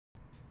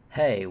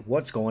Hey,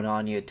 what's going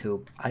on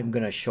YouTube? I'm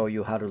going to show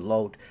you how to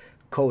load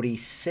Kodi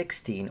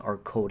 16 or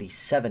Kodi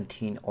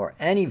 17 or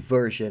any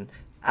version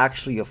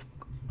actually of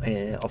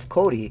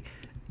Kodi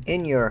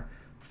in your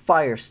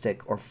Fire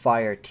Stick or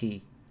Fire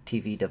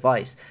TV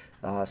device.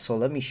 So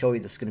let me show you.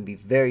 This is going to be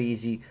very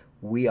easy.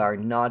 We are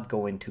not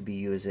going to be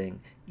using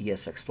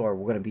ES Explorer.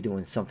 We're going to be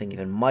doing something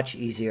even much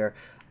easier.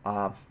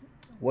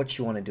 What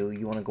you want to do,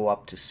 you want to go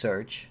up to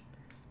search.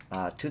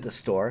 To the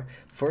store.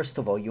 First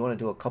of all, you want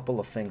to do a couple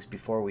of things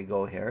before we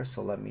go here.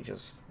 So let me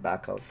just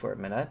back out for a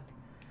minute.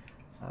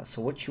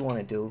 So what you want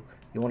to do,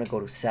 you want to go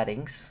to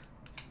settings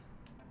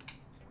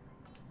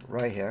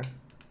right here.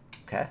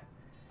 Okay.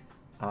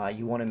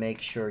 You want to make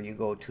sure you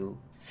go to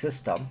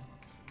system.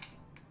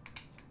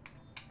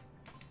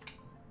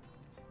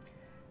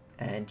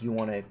 And you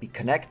want to be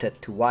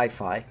connected to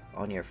Wi-Fi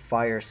on your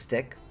Fire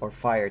Stick or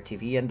Fire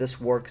TV. And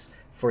this works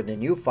for the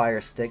new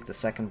Fire Stick, the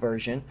second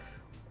version.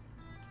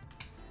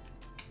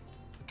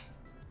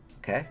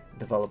 Okay,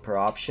 developer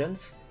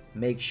options.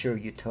 Make sure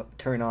you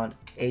turn on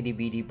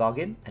ADB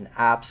debugging and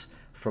apps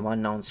from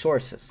unknown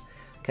sources.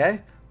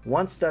 Okay,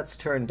 once that's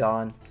turned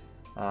on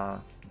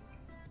and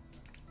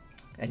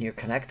you're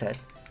connected,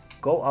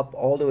 go up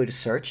all the way to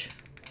search.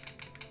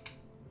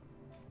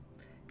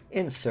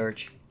 In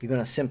search, you're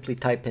gonna simply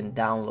type in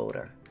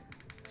downloader.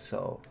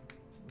 So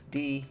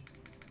D-O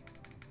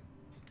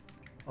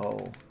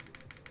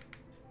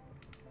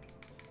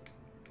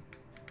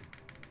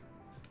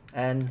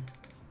N.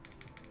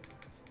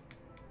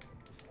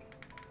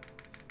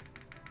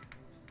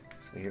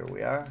 So here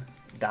we are,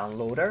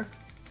 downloader.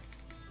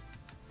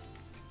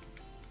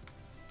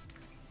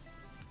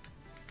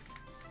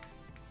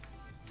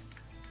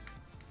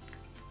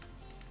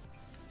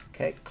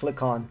 Okay,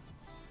 click on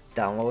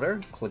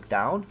downloader, click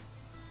down.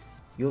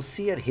 You'll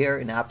see it here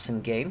in apps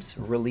and games,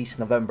 released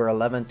November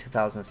 11,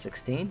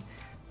 2016.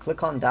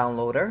 Click on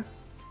downloader,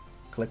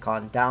 click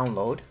on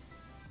download.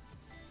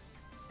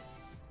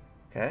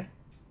 Okay,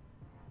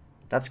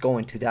 that's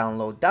going to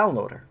download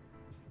downloader.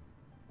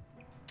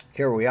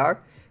 Here we are.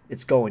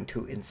 It's going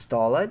to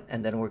install it,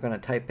 and then we're going to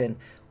type in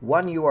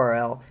one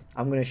URL.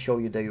 I'm going to show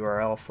you the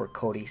URL for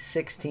Kodi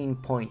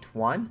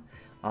 16.1,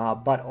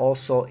 but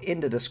also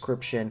in the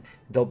description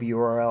there'll be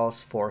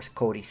URLs for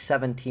Kodi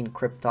 17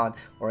 Krypton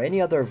or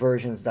any other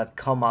versions that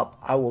come up.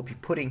 I will be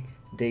putting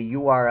the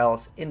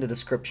URLs in the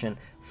description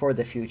for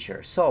the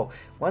future. So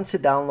once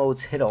it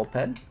downloads, hit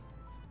open.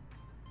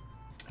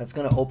 That's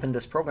going to open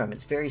this program.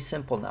 It's very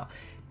simple now.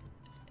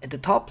 At the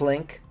top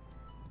link,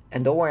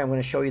 and don't worry, I'm going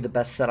to show you the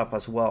best setup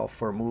as well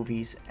for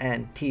movies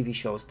and TV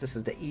shows. This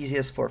is the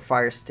easiest for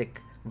Fire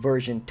Stick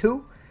version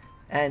 2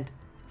 and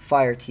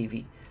Fire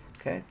TV.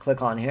 Okay,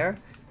 click on here,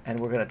 and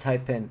we're going to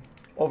type in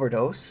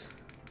overdose.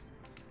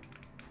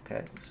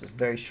 Okay, this is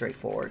very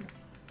straightforward.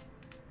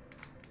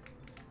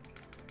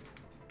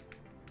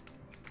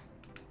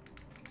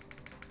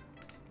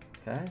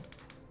 Okay.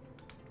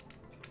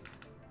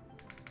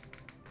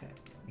 Okay.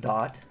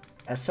 Dot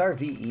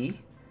SRVE.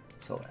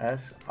 So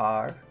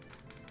SRVE.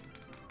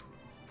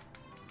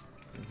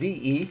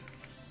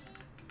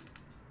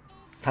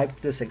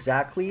 Type this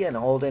exactly, and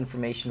all the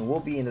information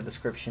will be in the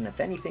description. If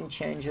anything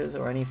changes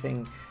or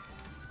anything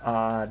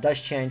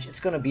does change, it's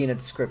going to be in the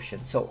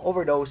description. So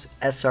overdose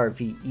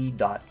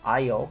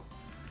srve.io.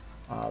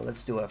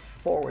 Let's do a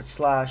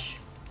 /.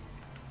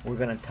 We're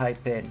going to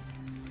type in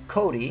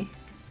Kodi.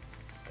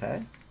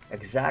 Okay,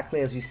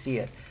 exactly as you see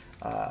it.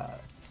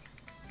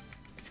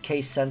 It's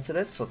case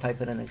sensitive, so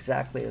type it in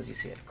exactly as you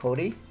see it.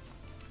 Kodi.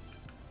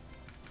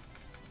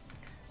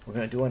 We're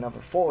going to do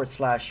another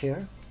 /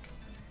 here,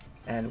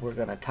 and we're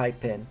going to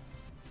type in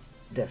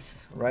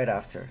this right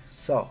after.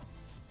 So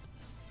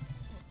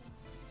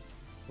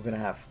we're going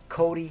to have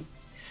Kodi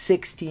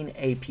 16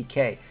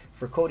 APK.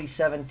 For Kodi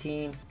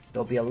 17,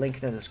 there'll be a link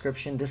in the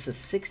description. This is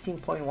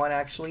 16.1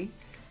 actually.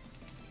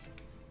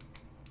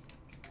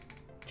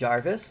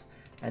 Jarvis.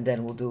 And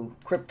then we'll do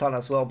Krypton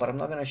as well, but I'm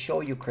not going to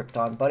show you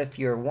Krypton. But if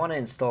you want to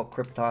install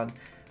Krypton,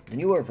 the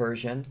newer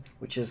version,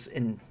 which is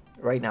in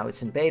right now,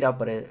 it's in beta,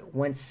 but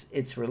once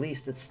it's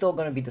released, it's still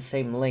going to be the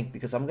same link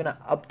because I'm going to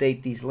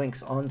update these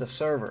links on the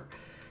server.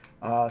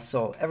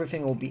 So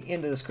everything will be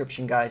in the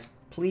description, guys.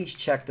 Please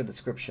check the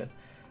description.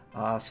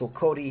 So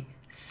Kodi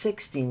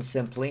 16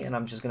 simply, and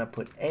I'm just going to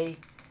put A,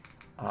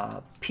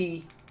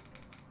 P,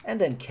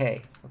 and then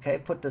K. Okay,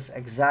 put this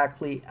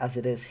exactly as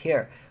it is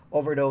here.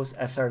 Overdose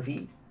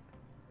SRV.io,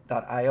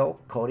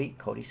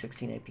 Kodi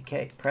 16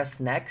 APK.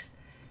 Press next,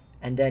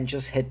 and then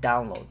just hit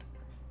download.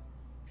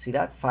 See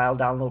that? File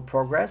download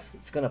progress.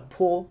 It's going to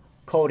pull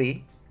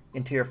Kodi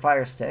into your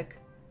Fire Stick,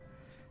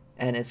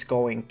 and it's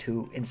going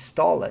to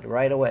install it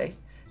right away.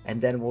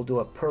 And then we'll do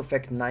a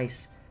perfect,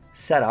 nice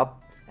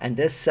setup. And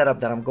this setup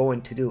that I'm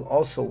going to do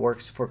also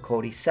works for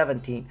Kodi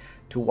 17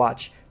 to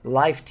watch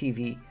live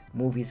TV,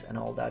 movies, and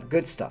all that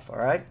good stuff. All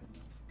right.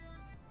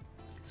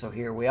 So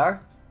here we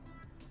are.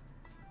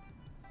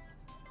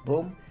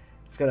 Boom.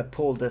 It's going to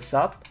pull this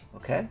up.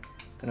 Okay.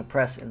 Going to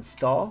press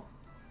install.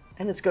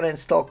 And it's going to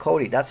install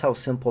Kodi. That's how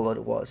simple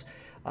it was.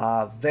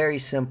 Very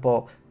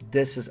simple.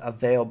 This is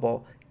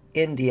available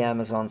in the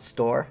Amazon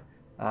store.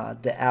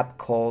 The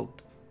app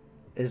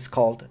is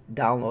called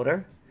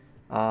Downloader.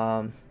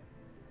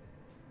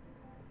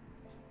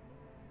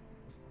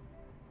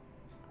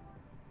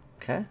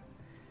 Okay,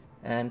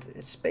 and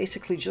it's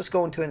basically just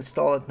going to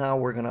install it now.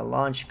 We're going to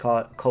launch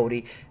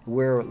Kodi.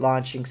 We're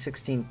launching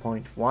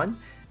 16.1.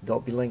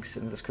 There'll be links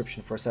in the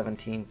description for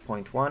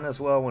 17.1 as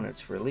well when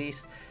it's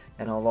released,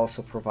 and I'll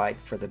also provide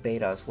for the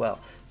beta as well.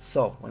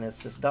 So when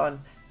this is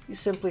done, you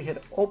simply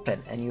hit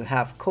open and you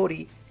have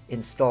Kodi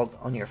installed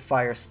on your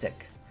Fire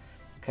Stick.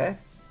 Okay,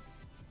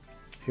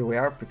 here we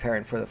are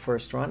preparing for the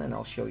first run, and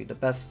I'll show you the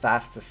best,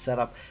 fastest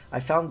setup. I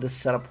found this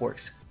setup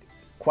works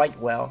quite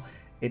well.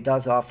 It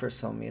does offer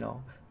some,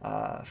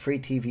 free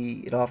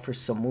TV. It offers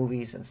some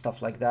movies and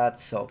stuff like that.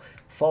 So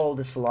follow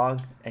this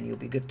along and you'll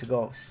be good to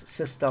go.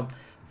 System,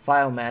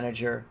 File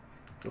Manager,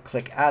 you'll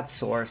click Add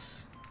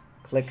Source,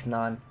 click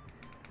None,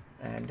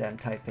 and then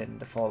type in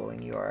the following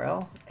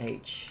URL,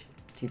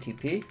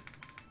 http://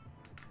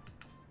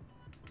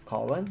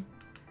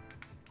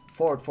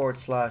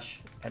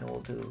 / and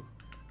we'll do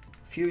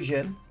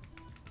Fusion.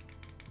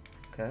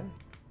 Okay.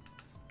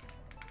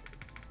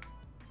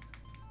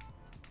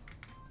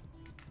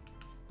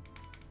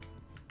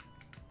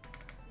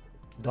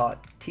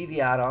 .tv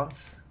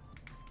add-ons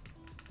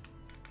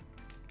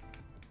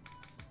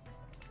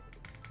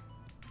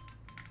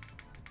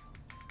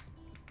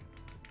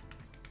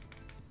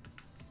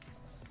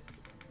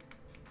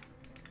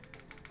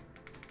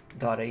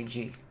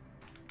 .ag.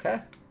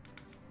 Okay,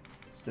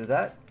 let's do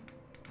that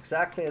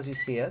exactly as you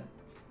see it.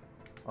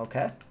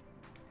 Okay,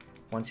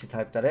 once you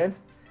type that in,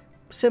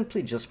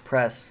 simply just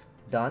press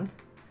done.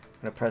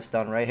 I'm gonna press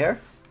done right here.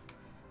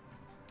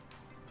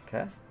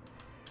 Okay,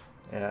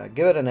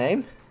 give it a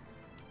name.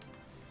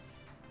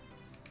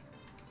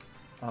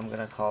 I'm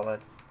gonna call it,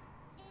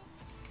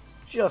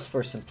 just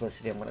for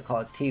simplicity, I'm gonna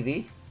call it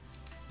TV.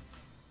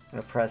 I'm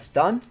gonna press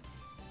done.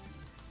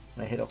 I'm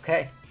gonna hit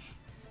OK.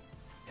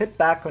 Hit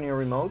back on your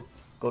remote,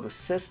 go to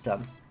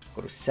System,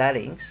 go to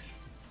Settings,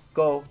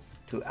 go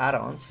to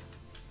Add-ons,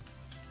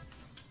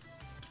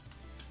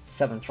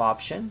 7th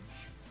option,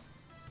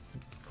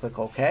 click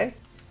OK,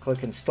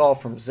 click Install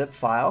from zip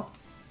file,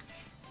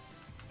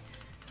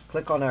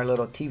 click on our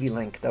little TV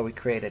link that we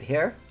created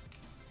here,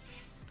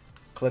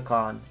 click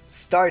on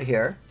Start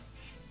here,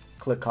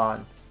 click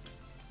on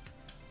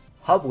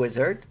Hub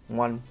Wizard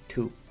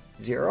 120.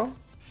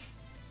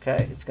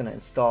 Okay, it's going to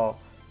install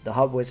the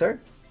Hub Wizard.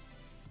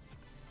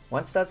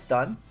 Once that's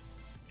done,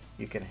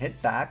 you can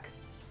hit back,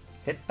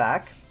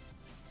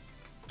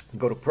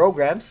 go to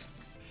Programs,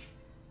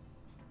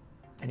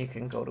 and you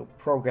can go to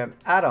Program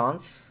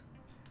Add-ons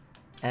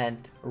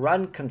and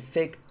Run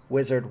Config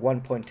Wizard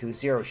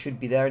 1.20 should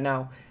be there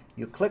now.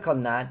 You click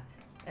on that,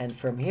 and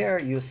from here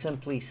you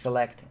simply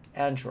select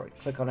Android.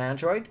 Click on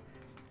Android,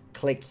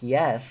 click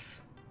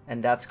Yes,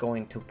 and that's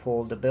going to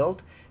pull the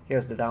build.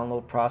 Here's the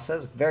download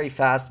process. Very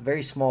fast,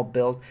 very small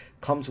build.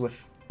 Comes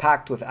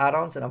packed with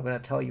add-ons, and I'm going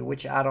to tell you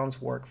which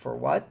add-ons work for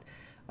what,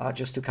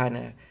 just to kind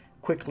of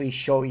quickly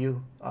show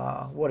you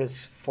what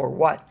is for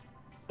what.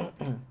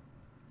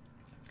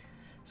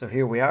 So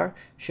here we are.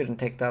 Shouldn't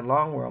take that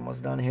long. We're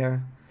almost done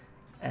here,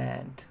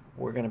 and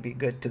we're going to be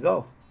good to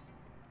go.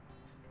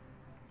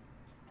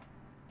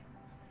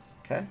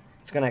 Okay,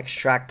 it's going to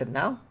extract it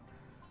now.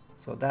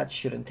 So that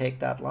shouldn't take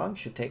that long.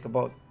 Should take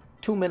about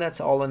 2 minutes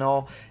all in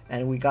all.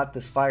 And we got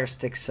this Fire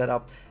Stick set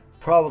up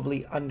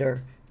probably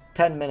under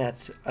 10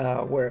 minutes.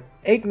 We're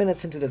 8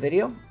 minutes into the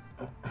video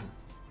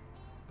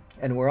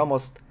and we're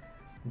almost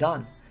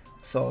done.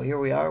 So here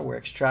we are. We're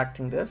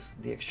extracting this.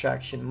 The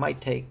extraction might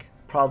take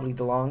probably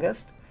the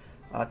longest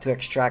to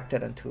extract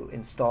it and to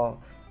install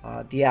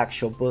the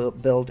actual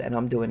build. And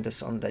I'm doing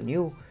this on the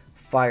new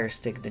Fire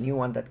Stick, the new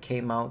one that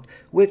came out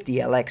with the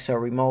Alexa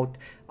remote.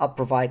 I'll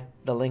provide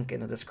the link in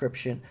the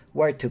description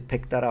where to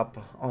pick that up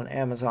on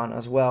Amazon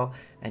as well,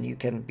 and you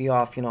can be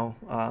off,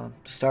 to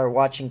start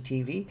watching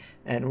TV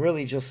and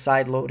really just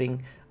side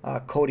loading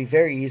Kodi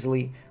very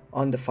easily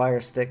on the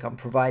Fire Stick. I'm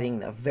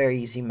providing a very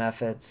easy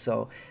method,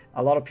 so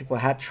a lot of people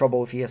had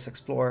trouble with ES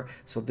Explorer,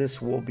 so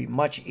this will be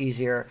much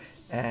easier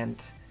and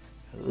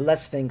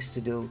less things to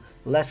do,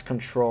 less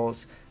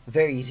controls,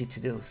 very easy to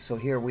do. So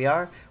here we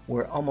are.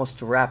 We're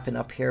almost wrapping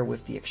up here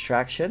with the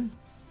extraction.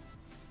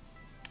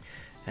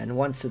 And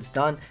once it's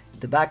done,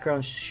 the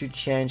background should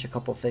change, a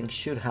couple things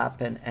should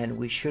happen, and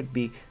we should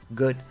be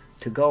good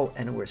to go.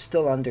 And we're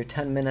still under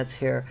 10 minutes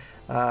here.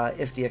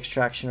 If the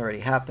extraction already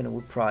happened,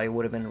 we probably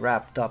would have been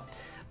wrapped up.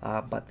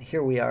 But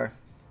here we are.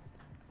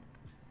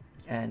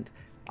 And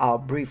I'll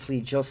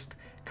briefly just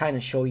kind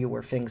of show you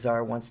where things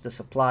are once this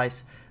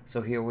applies.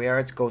 So here we are.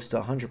 It goes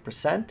to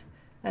 100%,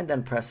 and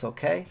then press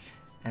OK.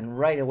 And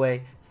right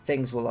away,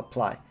 things will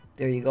apply.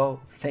 There you go.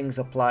 Things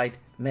applied.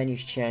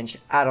 Menus change.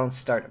 Add-ons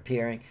start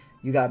appearing.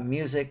 You got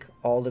music,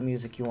 all the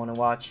music you want to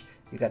watch.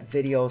 You got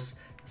videos.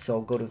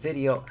 So go to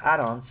Video,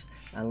 Add-ons,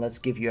 and let's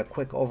give you a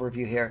quick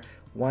overview here.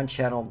 One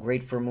channel,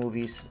 great for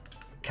movies.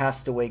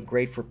 Castaway,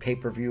 great for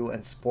pay-per-view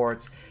and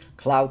sports.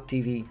 Cloud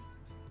TV,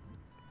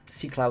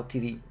 C Cloud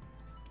TV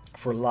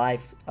for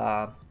live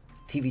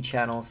TV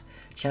channels.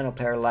 Channel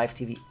Pair, Live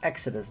TV,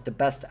 Exodus, the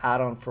best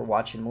add-on for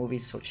watching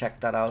movies, so check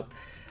that out.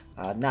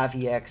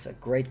 NaviX, a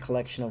great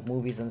collection of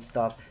movies and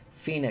stuff.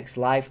 Phoenix,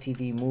 live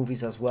TV,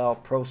 movies as well.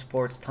 Pro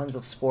Sports, tons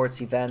of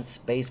sports events,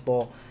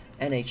 baseball,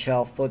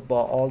 NHL,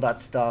 football, all that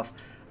stuff.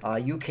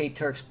 UK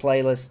Turks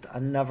playlist,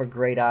 another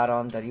great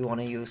add-on that you want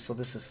to use. So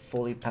this is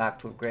fully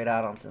packed with great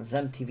add-ons. And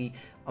Zem TV,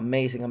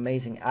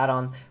 amazing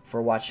add-on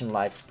for watching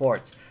live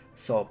sports.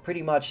 So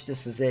pretty much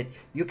this is it.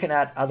 You can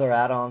add other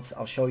add-ons.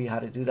 I'll show you how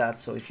to do that.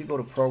 So if you go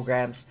to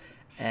programs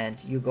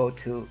and you go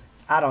to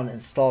add-on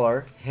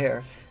installer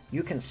here,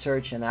 you can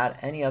search and add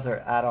any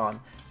other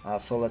add-on.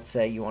 So let's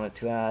say you wanted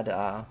to add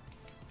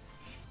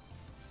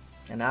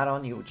an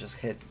add-on, you would just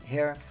hit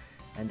here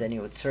and then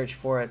you would search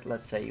for it.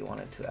 Let's say you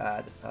wanted to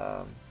add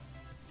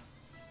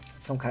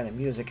some kind of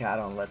music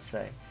add-on, let's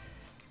say.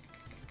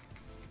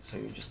 So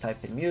you just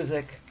type in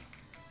music,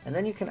 and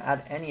then you can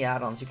add any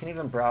add-ons. You can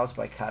even browse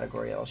by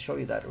category. I'll show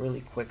you that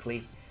really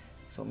quickly.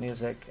 So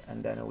music,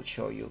 and then it would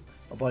show you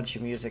a bunch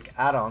of music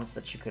add-ons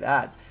that you could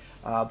add.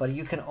 But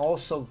you can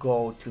also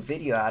go to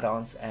video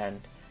add-ons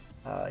and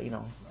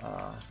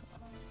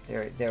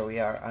there we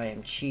are. I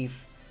Am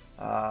Chief,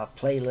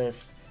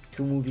 playlist,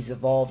 Two Movies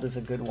Evolved is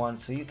a good one.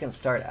 So you can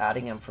start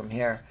adding them from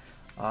here.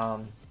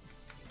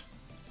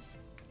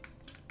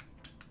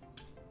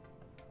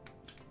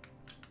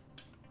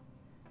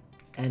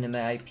 Anime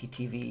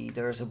IPTV,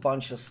 there's a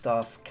bunch of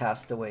stuff.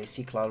 Castaway,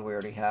 Sea Cloud we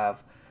already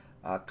have.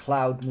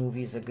 Cloud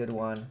Movie is a good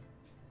one.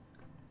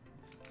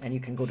 And you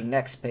can go to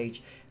next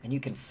page and you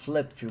can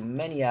flip through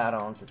many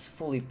add-ons. It's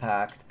fully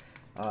packed.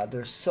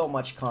 There's so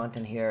much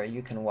content here.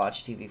 You can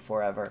watch TV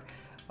forever.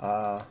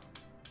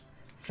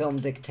 Film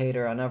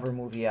Dictator, another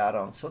movie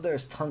add-on. So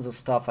there's tons of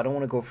stuff. I don't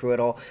want to go through it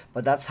all,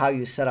 but that's how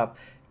you set up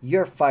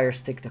your Fire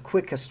Stick the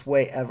quickest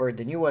way ever,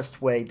 the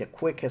newest way, the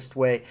quickest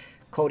way.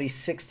 Kodi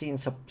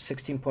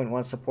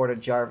 16.1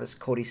 supported, Jarvis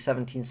Kodi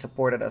 17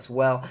 supported as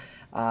well.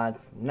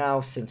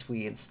 Now since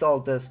we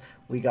installed this,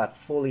 we got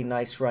fully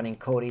nice running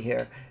Kodi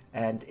here,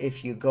 and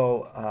if you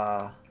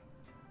go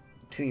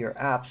to your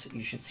apps,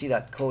 you should see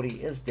that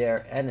Kodi is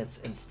there and it's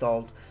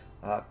installed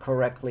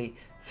correctly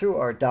through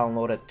our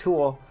downloaded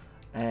tool.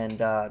 And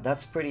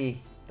that's pretty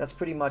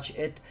much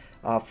it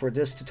for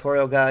this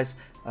tutorial, guys.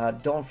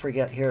 Don't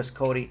forget, here's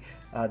Kodi.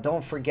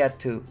 Don't forget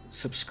to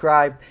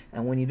subscribe,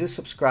 and when you do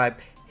subscribe,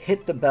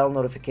 hit the bell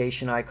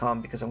notification icon,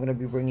 because I'm going to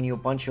be bringing you a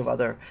bunch of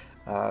other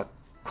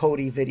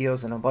Kodi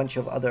videos and a bunch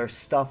of other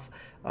stuff,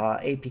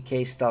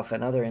 APK stuff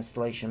and other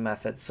installation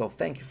methods. So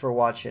thank you for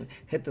watching.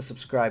 Hit the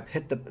subscribe,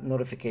 hit the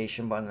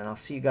notification button, and I'll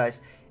see you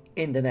guys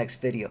in the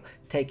next video.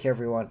 Take care,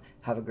 everyone.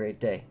 Have a great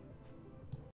day.